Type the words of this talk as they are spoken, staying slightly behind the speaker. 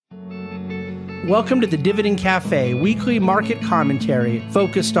Welcome to the Dividend Cafe, weekly market commentary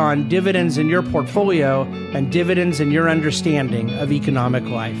focused on dividends in your portfolio and dividends in your understanding of economic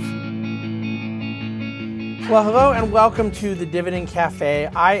life. Well, hello and welcome to the Dividend Cafe.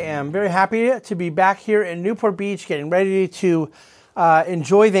 I am very happy to be back here in Newport Beach, getting ready to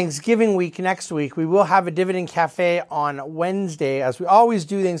enjoy Thanksgiving week next week. We will have a Dividend Cafe on Wednesday, as we always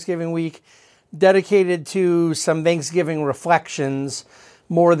do Thanksgiving week, dedicated to some Thanksgiving reflections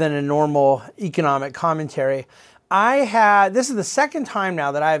more than a normal economic commentary. This is the second time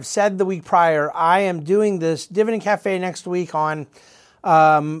now that I have said the week prior, I am doing this Dividend Cafe next week on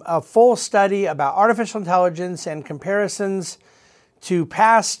a full study about artificial intelligence and comparisons to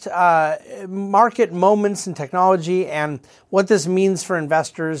past market moments in technology and what this means for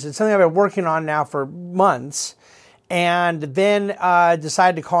investors. It's something I've been working on now for months, and then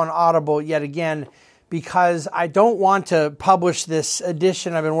decided to call an audible yet again, because I don't want to publish this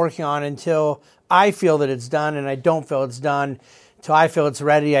edition I've been working on until I feel that it's done, and I don't feel it's done. Until I feel it's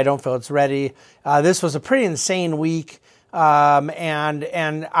ready, I don't feel it's ready. This was a pretty insane week,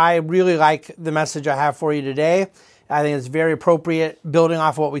 and I really like the message I have for you today. I think it's very appropriate, building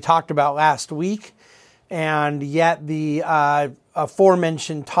off of what we talked about last week, and yet the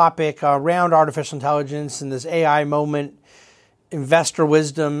aforementioned topic around artificial intelligence and this AI moment, investor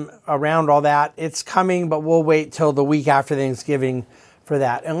wisdom around all that, it's coming, but we'll wait till the week after Thanksgiving for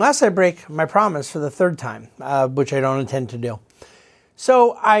that, unless I break my promise for the third time, which I don't intend to do.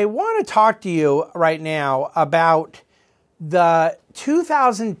 So I want to talk to you right now about the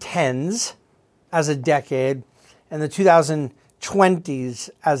 2010s as a decade and the 2020s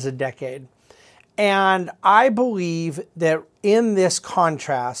as a decade. And I believe that in this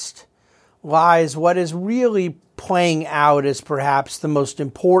contrast lies what is really playing out as perhaps the most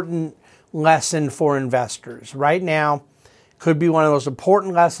important lesson for investors. Right now, could be one of the most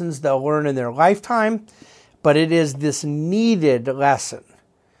important lessons they'll learn in their lifetime, but it is this needed lesson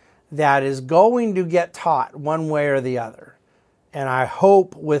that is going to get taught one way or the other. And I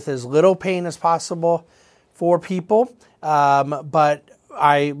hope with as little pain as possible for people, but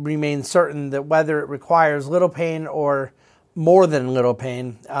I remain certain that whether it requires little pain or more than little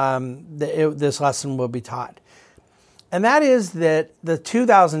pain, this lesson will be taught. And that is that the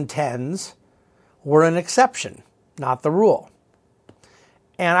 2010s were an exception, not the rule.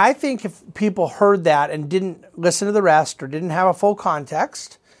 And I think if people heard that and didn't listen to the rest or didn't have a full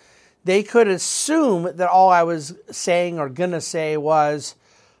context, they could assume that all I was saying or going to say was,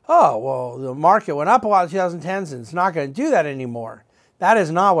 oh, well, the market went up a lot in the 2010s and it's not going to do that anymore. That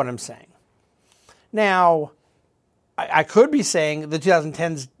is not what I'm saying. Now, I could be saying the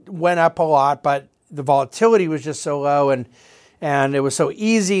 2010s went up a lot, but the volatility was just so low and it was so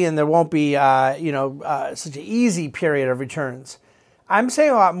easy, and there won't be such an easy period of returns. I'm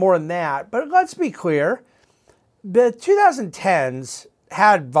saying a lot more than that, but let's be clear. The 2010s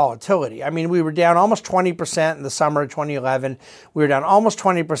had volatility. I mean, we were down almost 20% in the summer of 2011. We were down almost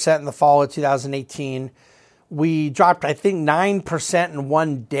 20% in the fall of 2018. We dropped, I think, 9% in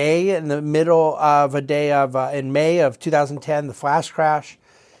one day in the middle of a day of in May of 2010, the flash crash.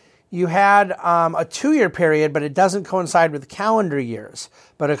 You had a 2-year period, but it doesn't coincide with calendar years,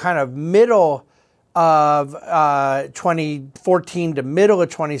 but a kind of middle of 2014 to middle of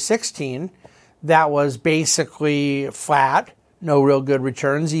 2016 that was basically flat, no real good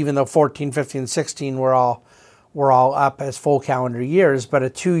returns, even though 14, 15, 16 were all up as full calendar years, but a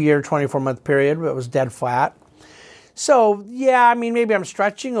 2-year, 24-month period, it was dead flat. So, yeah, I mean, maybe I'm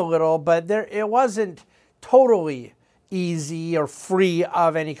stretching a little, but it wasn't totally easy or free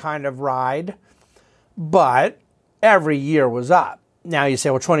of any kind of ride, but every year was up. Now you say,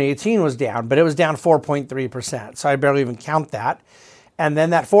 well, 2018 was down, but it was down 4.3%, so I barely even count that. And then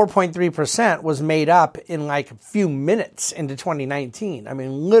that 4.3% was made up in like a few minutes into 2019. I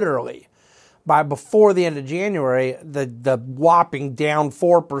mean, literally, by before the end of January, the whopping down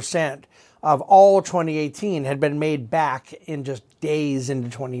 4% of all 2018 had been made back in just days into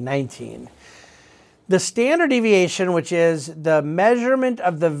 2019. The standard deviation, which is the measurement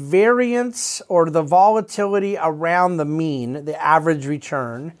of the variance or the volatility around the mean, the average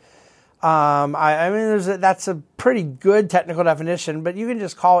return. That's a pretty good technical definition, but you can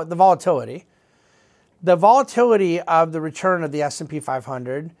just call it the volatility. The volatility of the return of the S&P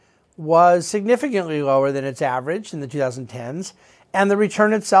 500 was significantly lower than its average in the 2010s, and the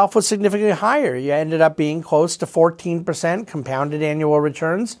return itself was significantly higher. You ended up being close to 14% compounded annual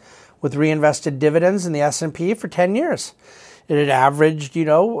returns with reinvested dividends in the S&P for 10 years. It had averaged,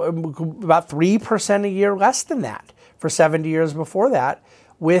 about 3% a year less than that for 70 years before that,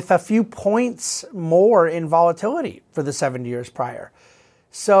 with a few points more in volatility for the 70 years prior.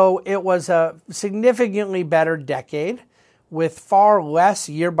 So it was a significantly better decade with far less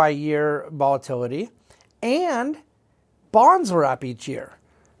year-by-year volatility, and bonds were up each year,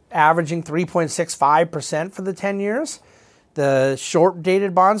 averaging 3.65% for the 10 years. The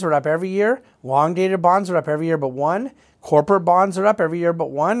short-dated bonds were up every year. Long-dated bonds are up every year but one. Corporate bonds are up every year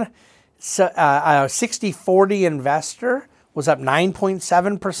but one. So, a 60-40 investor was up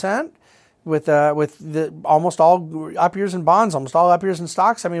 9.7%. With the almost all up years in bonds, almost all up years in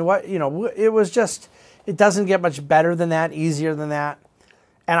stocks. I mean, it doesn't get much better than that, easier than that.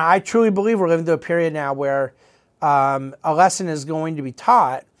 And I truly believe we're living through a period now where a lesson is going to be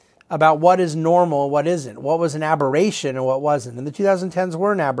taught about what is normal and what isn't, what was an aberration and what wasn't. And the 2010s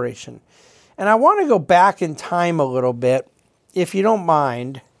were an aberration. And I want to go back in time a little bit, if you don't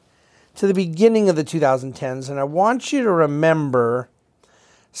mind, to the beginning of the 2010s. And I want you to remember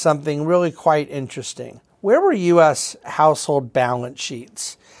something really quite interesting. Where were U.S. household balance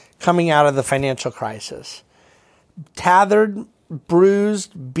sheets coming out of the financial crisis? Tethered,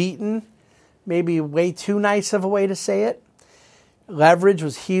 bruised, beaten, maybe way too nice of a way to say it. Leverage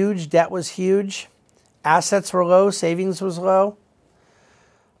was huge, debt was huge, assets were low, savings was low.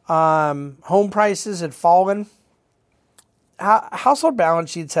 Home prices had fallen. Household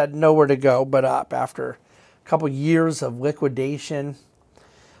balance sheets had nowhere to go but up after a couple years of liquidation.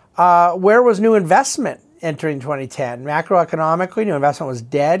 Where was new investment entering 2010? Macroeconomically, new investment was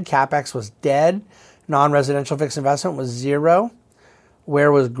dead. CapEx was dead. Non-residential fixed investment was zero.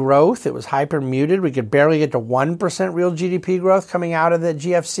 Where was growth? It was hyper muted. We could barely get to 1% real GDP growth coming out of the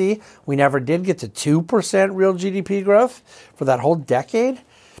GFC. We never did get to 2% real GDP growth for that whole decade.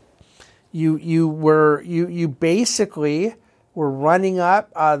 You basically were running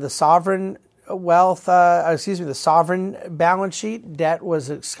up the sovereign the sovereign balance sheet. Debt was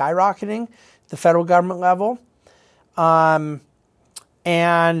skyrocketing at the federal government level. And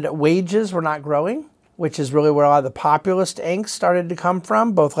wages were not growing, which is really where a lot of the populist angst started to come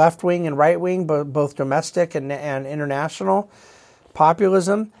from, both left-wing and right-wing, both domestic and international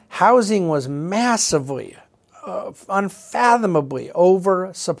populism. Housing was massively, unfathomably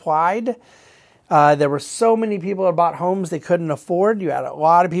oversupplied. There were so many people that bought homes they couldn't afford. You had a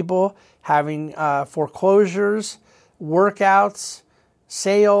lot of people having foreclosures, workouts,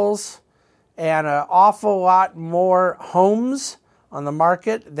 sales, and an awful lot more homes on the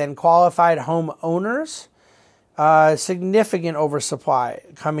market than qualified home owners. Significant oversupply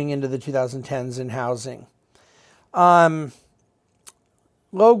coming into the 2010s in housing. Low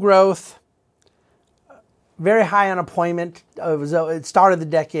growth, very high unemployment. It started the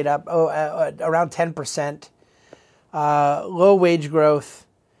decade up around 10%. Low wage growth,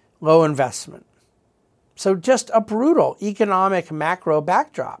 low investment. So just a brutal economic macro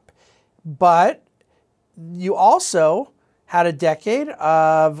backdrop. But you also had a decade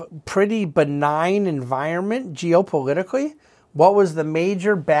of pretty benign environment geopolitically. What was the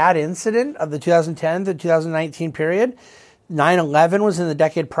major bad incident of the 2010 to 2019 period? 9/11 was in the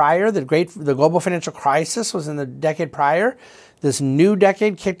decade prior. The global financial crisis was in the decade prior. This new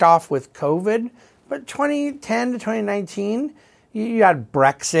decade kicked off with COVID. But 2010 to 2019, you had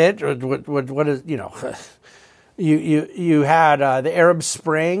Brexit, or what is, you had the Arab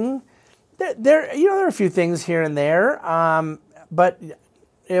Spring. There are a few things here and there, but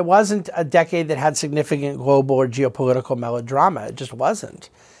it wasn't a decade that had significant global or geopolitical melodrama. It just wasn't.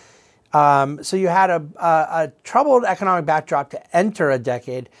 So you had a troubled economic backdrop to enter a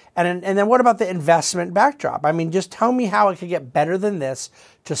decade. And then what about the investment backdrop? I mean, just tell me how it could get better than this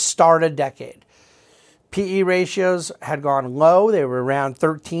to start a decade. PE ratios had gone low. They were around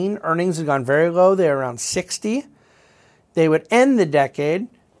 13. Earnings had gone very low. They were around 60. They would end the decade,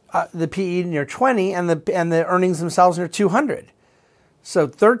 the PE near 20, and the earnings themselves near 200. So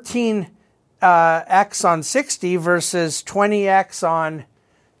 13x on 60 versus 20x on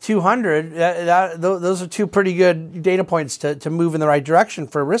 200, those are two pretty good data points to move in the right direction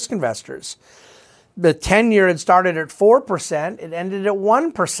for risk investors. The 10-year had started at 4%. It ended at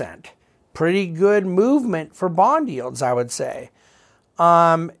 1%. Pretty good movement for bond yields, I would say.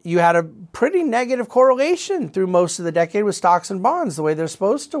 You had a pretty negative correlation through most of the decade with stocks and bonds, the way they're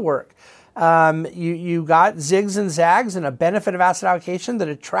supposed to work. You got zigs and zags and a benefit of asset allocation that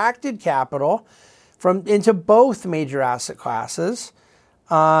attracted capital into both major asset classes.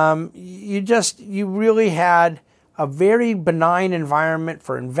 You really had a very benign environment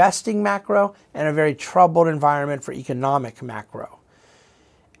for investing macro and a very troubled environment for economic macro.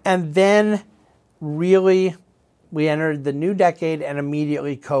 And then really we entered the new decade and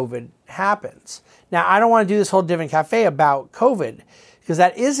immediately COVID happens. Now, I don't want to do this whole Dividend Cafe about COVID because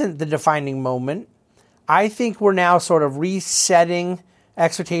that isn't the defining moment. I think we're now sort of resetting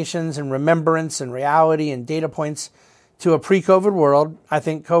expectations and remembrance and reality and data points to a pre-COVID world. I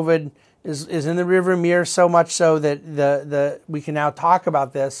think COVID is in the rearview mirror, so much so that we can now talk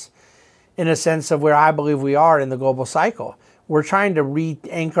about this in a sense of where I believe we are in the global cycle. We're trying to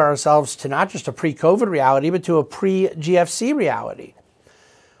re-anchor ourselves to not just a pre-COVID reality, but to a pre-GFC reality,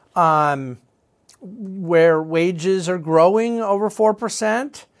 where wages are growing over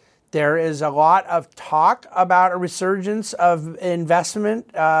 4%. There is a lot of talk about a resurgence of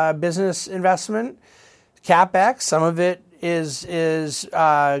investment, business investment, CapEx. Some of it is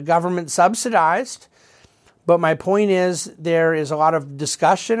government subsidized. But my point is there is a lot of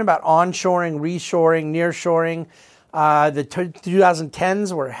discussion about onshoring, reshoring, nearshoring. The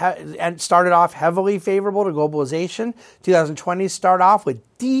 2010s were started off heavily favorable to globalization. 2020s start off with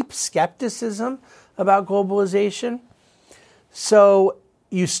deep skepticism about globalization. So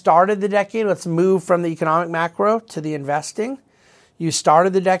you started the decade, let's move from the economic macro to the investing. You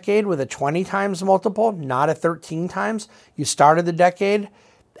started the decade with a 20 times multiple, not a 13 times. You started the decade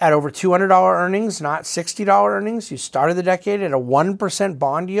at over $200 earnings, not $60 earnings. You started the decade at a 1%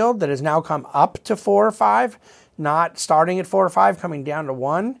 bond yield that has now come up to 4 or 5, not starting at 4 or 5, coming down to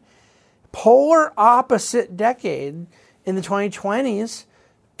 1. Polar opposite decade in the 2020s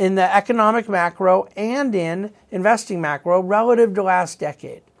in the economic macro and in investing macro relative to last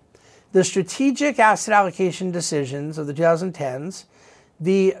decade. The strategic asset allocation decisions of the 2010s,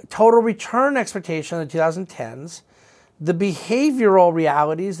 the total return expectation of the 2010s, the behavioral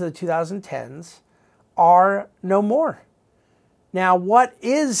realities of the 2010s are no more. Now, what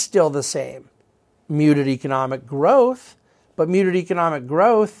is still the same? Muted economic growth, but muted economic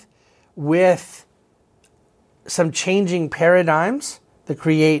growth with some changing paradigms that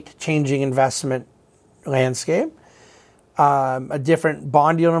create changing investment landscape, a different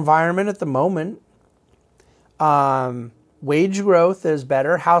bond yield environment at the moment, wage growth is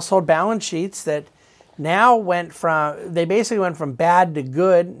better, household balance sheets that now they basically went from bad to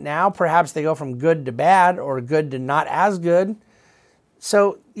good. Now perhaps they go from good to bad or good to not as good.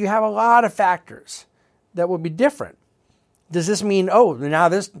 So you have a lot of factors that will be different. Does this mean, now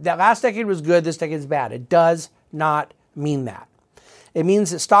that last decade was good, this decade is bad? It does not mean that. It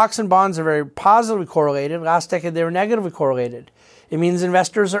means that stocks and bonds are very positively correlated. Last decade, they were negatively correlated. It means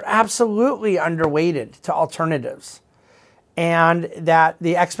investors are absolutely underweighted to alternatives. And that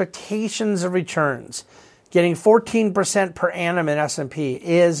the expectations of returns, getting 14% per annum in S&P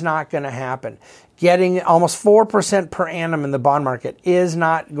is not going to happen. Getting almost 4% per annum in the bond market is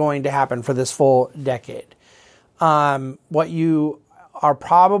not going to happen for this full decade. What you are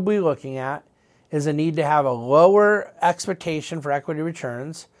probably looking at is a need to have a lower expectation for equity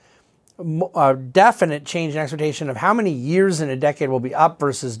returns, a definite change in expectation of how many years in a decade will be up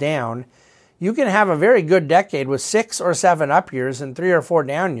versus down. You can have a very good decade with 6 or 7 up years and 3 or 4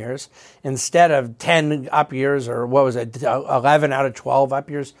 down years instead of 10 up years or 11 out of 12 up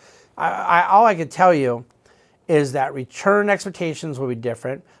years. All I can tell you is that return expectations will be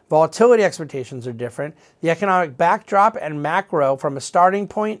different. Volatility expectations are different. The economic backdrop and macro from a starting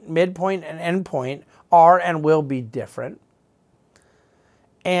point, midpoint, and end point are and will be different.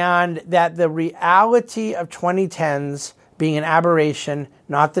 And that the reality of 2010s being an aberration,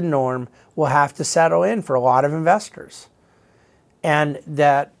 not the norm, will have to settle in for a lot of investors. And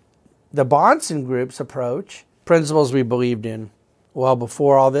that the Bahnsen Group's approach, principles we believed in well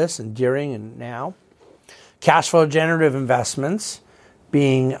before all this and during and now, cash flow generative investments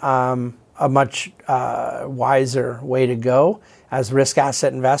being a much wiser way to go as risk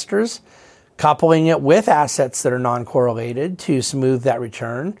asset investors, coupling it with assets that are non-correlated to smooth that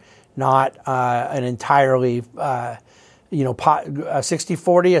return, not an entirely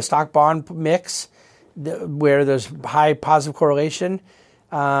 60-40, a stock bond mix where there's high positive correlation.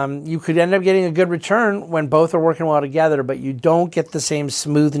 You could end up getting a good return when both are working well together, but you don't get the same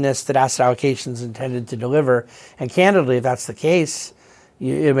smoothness that asset allocation is intended to deliver. And candidly, if that's the case,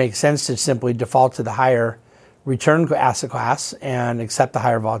 it makes sense to simply default to the higher return asset class and accept the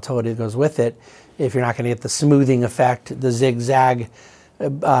higher volatility that goes with it if you're not going to get the smoothing effect, the zigzag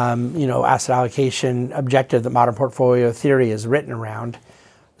asset allocation objective that modern portfolio theory is written around.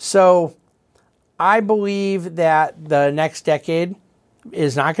 So I believe that the next decade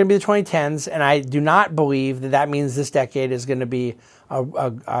is not going to be the 2010s, and I do not believe that means this decade is going to be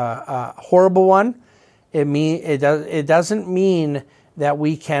a horrible one. It doesn't mean that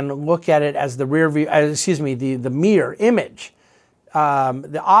we can look at it as the the mirror image,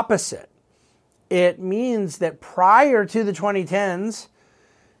 the opposite. It means that prior to the 2010s,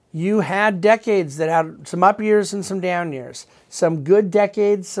 you had decades that had some up years and some down years, some good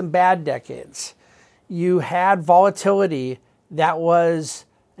decades, some bad decades. You had volatility that was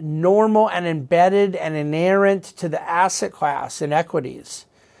normal and embedded and inherent to the asset class in equities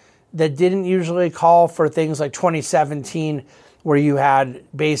that didn't usually call for things like 2017, where you had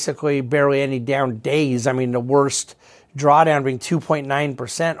basically barely any down days. I mean, the worst drawdown being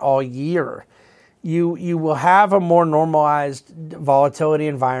 2.9% all year. You will have a more normalized volatility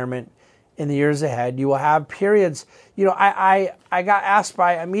environment in the years ahead. You will have periods. I got asked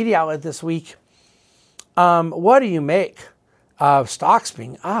by a media outlet this week, what do you make of stocks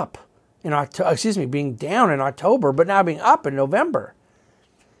being up being down in October, but now being up in November?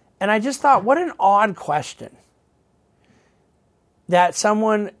 And I just thought, what an odd question that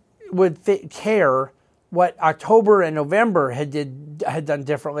someone would care what October and November had done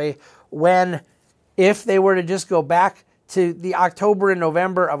differently, when if they were to just go back to the October and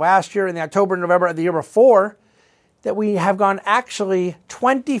November of last year and the October and November of the year before, that we have gone actually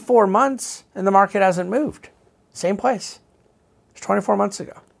 24 months and the market hasn't moved. Same place. It's 24 months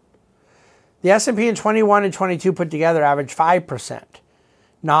ago. The S&P in 21 and 22 put together averaged 5%,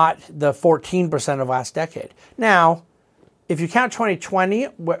 not the 14% of last decade. Now, if you count 2020,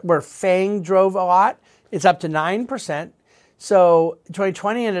 where FANG drove a lot, it's up to 9%. So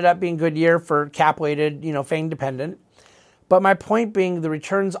 2020 ended up being a good year for cap-weighted, FANG dependent. But my point being, the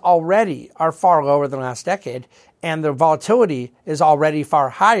returns already are far lower than last decade, and the volatility is already far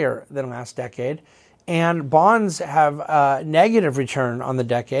higher than last decade. And bonds have a negative return on the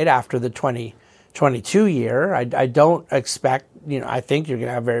decade after the 2022 year. I don't expect, I think you're going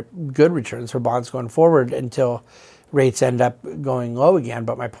to have very good returns for bonds going forward until rates end up going low again.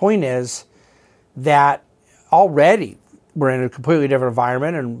 But my point is that already we're in a completely different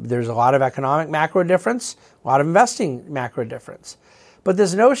environment, and there's a lot of economic macro difference, a lot of investing macro difference. But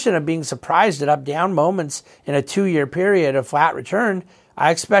this notion of being surprised at up-down moments in a 2-year period of flat return, I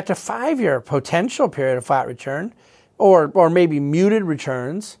expect a 5-year potential period of flat return, or maybe muted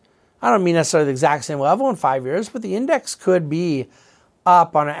returns. I don't mean necessarily the exact same level in 5 years, but the index could be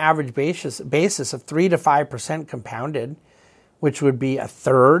up on an average basis of 3 to 5% compounded, which would be a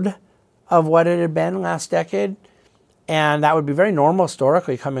third of what it had been last decade. And that would be very normal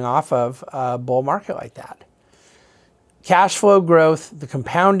historically coming off of a bull market like that. Cash flow growth, the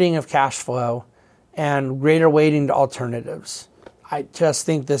compounding of cash flow, and greater weighting to alternatives. I just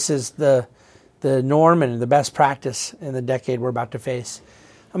think this is the norm and the best practice in the decade we're about to face.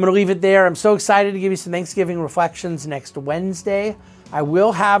 I'm going to leave it there. I'm so excited to give you some Thanksgiving reflections next Wednesday. I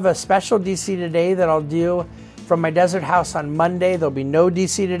will have a special DC Today that I'll do from my desert house on Monday. There'll be no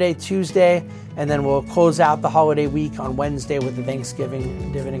DC Today Tuesday, and then we'll close out the holiday week on Wednesday with the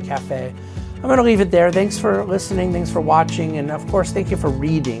Thanksgiving Dividend Cafe. I'm going to leave it there. Thanks for listening. Thanks for watching. And of course, thank you for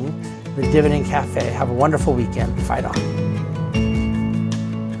reading the Dividend Cafe. Have a wonderful weekend. Fight on.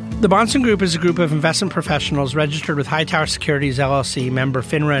 The Bahnsen Group is a group of investment professionals registered with Hightower Securities, LLC, member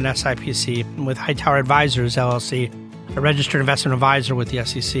FINRA and SIPC, and with Hightower Advisors, LLC, a registered investment advisor with the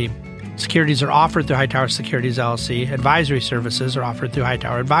SEC. Securities are offered through Hightower Securities, LLC. Advisory services are offered through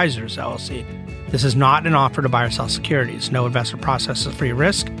Hightower Advisors, LLC. This is not an offer to buy or sell securities. No investment process is free of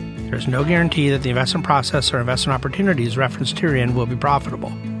risk. There is no guarantee that the investment process or investment opportunities referenced herein will be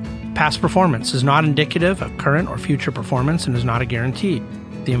profitable. Past performance is not indicative of current or future performance and is not a guarantee.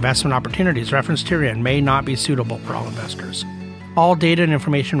 The investment opportunities referenced herein may not be suitable for all investors. All data and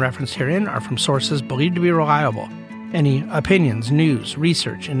information referenced herein are from sources believed to be reliable. Any opinions, news,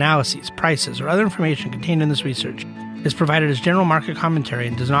 research, analyses, prices, or other information contained in this research is provided as general market commentary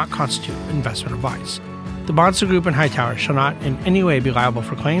and does not constitute investment advice. The Bahnsen Group and Hightower shall not in any way be liable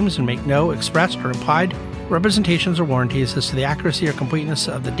for claims and make no expressed or implied representations or warranties as to the accuracy or completeness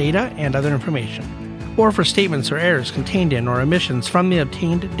of the data and other information, or for statements or errors contained in or omissions from the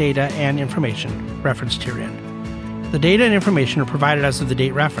obtained data and information referenced herein. The data and information are provided as of the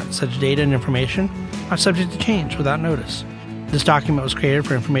date referenced. Such data and information are subject to change without notice. This document was created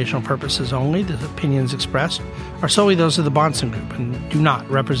for informational purposes only. The opinions expressed are solely those of the Bahnsen Group and do not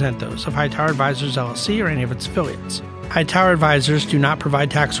represent those of Hightower Advisors, LLC, or any of its affiliates. Hightower Advisors do not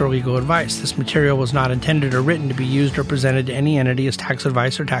provide tax or legal advice. This material was not intended or written to be used or presented to any entity as tax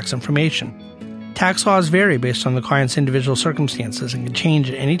advice or tax information. Tax laws vary based on the client's individual circumstances and can change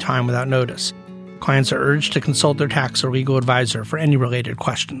at any time without notice. Clients are urged to consult their tax or legal advisor for any related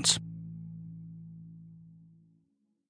questions.